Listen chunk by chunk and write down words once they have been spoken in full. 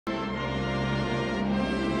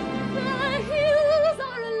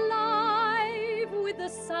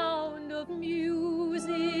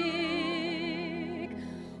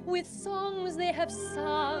with songs they have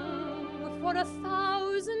sung for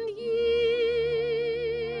 1,000 years.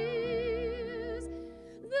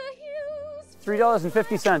 The hills...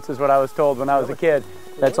 $3.50 is what I was told when I was a kid.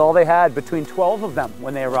 That's all they had, between 12 of them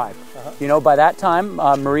when they arrived. You know, by that time,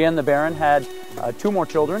 Maria and the Baron had 2 more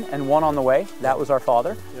children and 1 on the way. That was our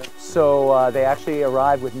father. So they actually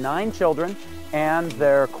arrived with 9 children and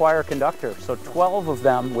their choir conductor. So 12 of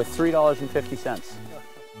them with $3.50.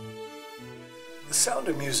 The Sound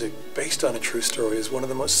of Music, based on a true story, is one of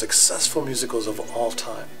the most successful musicals of all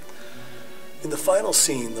time. In the final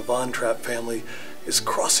scene, the Von Trapp family is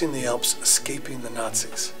crossing the Alps, escaping the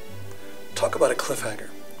Nazis. Talk about a cliffhanger.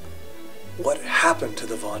 What happened to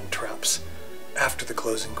the Von Trapps after the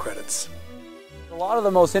closing credits? A lot of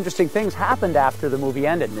the most interesting things happened after the movie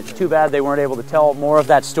ended, and it's too bad they weren't able to tell more of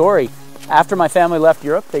that story. After my family left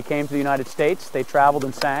Europe, they came to the United States. They traveled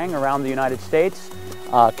and sang around the United States,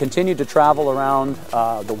 continued to travel around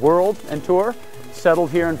the world and tour,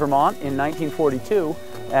 settled here in Vermont in 1942,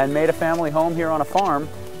 and made a family home here on a farm,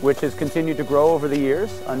 which has continued to grow over the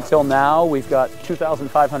years. Until now, we've got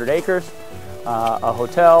 2,500 acres, a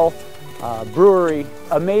hotel, brewery,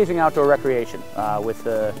 amazing outdoor recreation with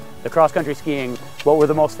the cross-country skiing, what we're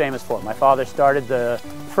the most famous for. My father started the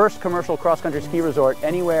first commercial cross-country ski resort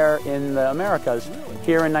anywhere in the Americas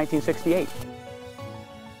here in 1968.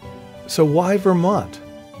 So why Vermont?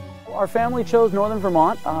 Our family chose northern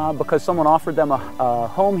Vermont because someone offered them a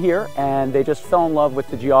home here, and they just fell in love with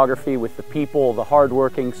the geography, with the people. The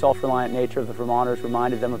hard-working, self-reliant nature of the Vermonters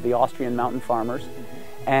reminded them of the Austrian mountain farmers,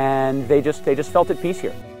 and they just felt at peace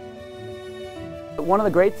here. One of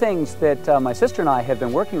the great things that my sister and I have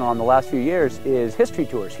been working on the last few years is history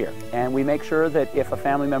tours here, and we make sure that if a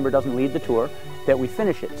family member doesn't lead the tour, that we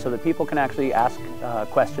finish it so that people can actually ask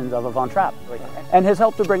questions of a Von Trapp, and has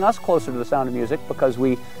helped to bring us closer to the Sound of Music because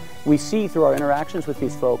we see through our interactions with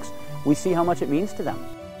these folks, we see how much it means to them.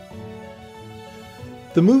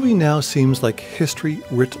 The movie now seems like history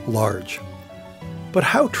writ large. But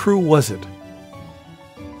how true was it?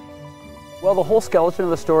 Well, the whole skeleton of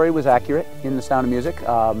the story was accurate in The Sound of Music.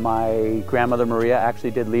 My grandmother Maria actually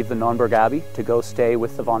did leave the Nürnberg Abbey to go stay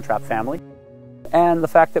with the Von Trapp family. And the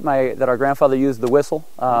fact that our grandfather used the whistle,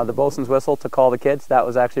 the bosun's whistle, to call the kids, that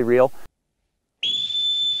was actually real.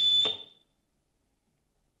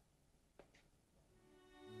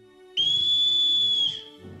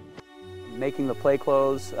 Making the play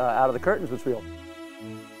clothes out of the curtains was real.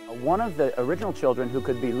 One of the original children, who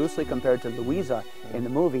could be loosely compared to Louisa in the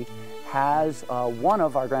movie, has one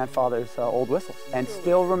of our grandfather's old whistles and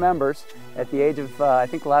still remembers at the age of, I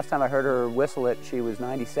think the last time I heard her whistle it, she was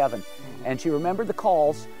 97. And she remembered the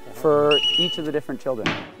calls for each of the different children.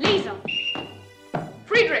 Lisa,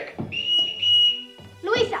 Friedrich,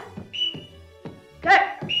 Louisa, Kurt,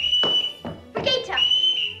 Brigitte,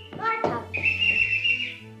 Martha.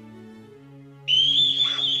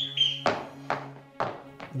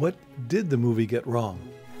 What did the movie get wrong?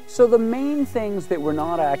 So the main things that were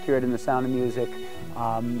not accurate in The Sound of Music,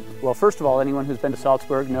 well, first of all, anyone who's been to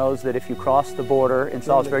Salzburg knows that if you cross the border in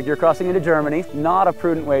Salzburg, you're crossing into Germany. Not a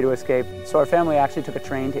prudent way to escape. So our family actually took a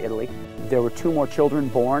train to Italy. There were 2 more children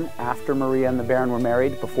born after Maria and the Baron were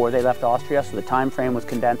married, before they left Austria, so the time frame was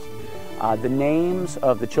condensed. The names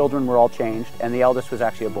of the children were all changed, and the eldest was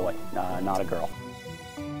actually a boy, not a girl.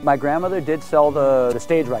 My grandmother did sell the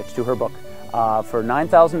stage rights to her book for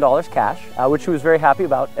 $9,000 cash, which she was very happy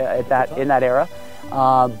about in that era,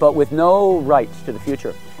 but with no rights to the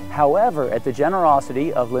future. However, at the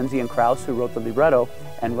generosity of Lindsay and Krauss, who wrote the libretto,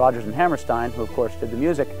 and Rodgers and Hammerstein, who of course did the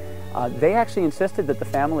music, they actually insisted that the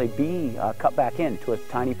family be cut back in to a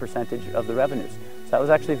tiny percentage of the revenues. So that was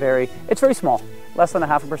actually it's very small, less than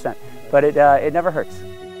 0.5%, but it never hurts.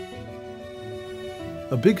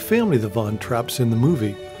 A big family, the Von Trapps in the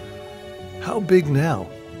movie. How big now?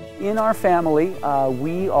 In our family,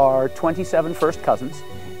 we are 27 first cousins,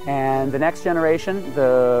 and the next generation,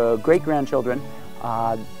 the great-grandchildren,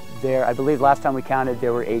 I believe last time we counted,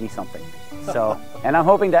 there were 80-something. So, and I'm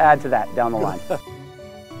hoping to add to that down the line.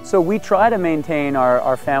 So we try to maintain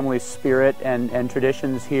our family's spirit and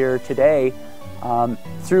traditions here today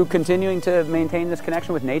through continuing to maintain this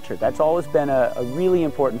connection with nature. That's always been a really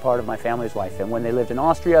important part of my family's life. And when they lived in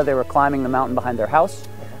Austria, they were climbing the mountain behind their house.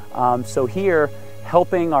 So here,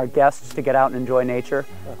 helping our guests to get out and enjoy nature,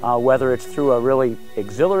 whether it's through a really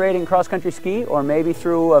exhilarating cross-country ski or maybe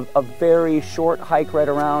through a very short hike right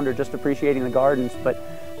around or just appreciating the gardens,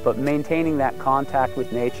 but maintaining that contact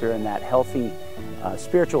with nature and that healthy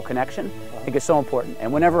spiritual connection, I think is so important.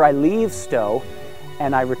 And whenever I leave Stowe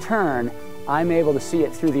and I return, I'm able to see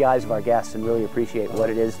it through the eyes of our guests and really appreciate what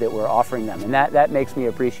it is that we're offering them. And that makes me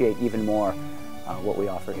appreciate even more what we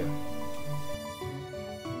offer here.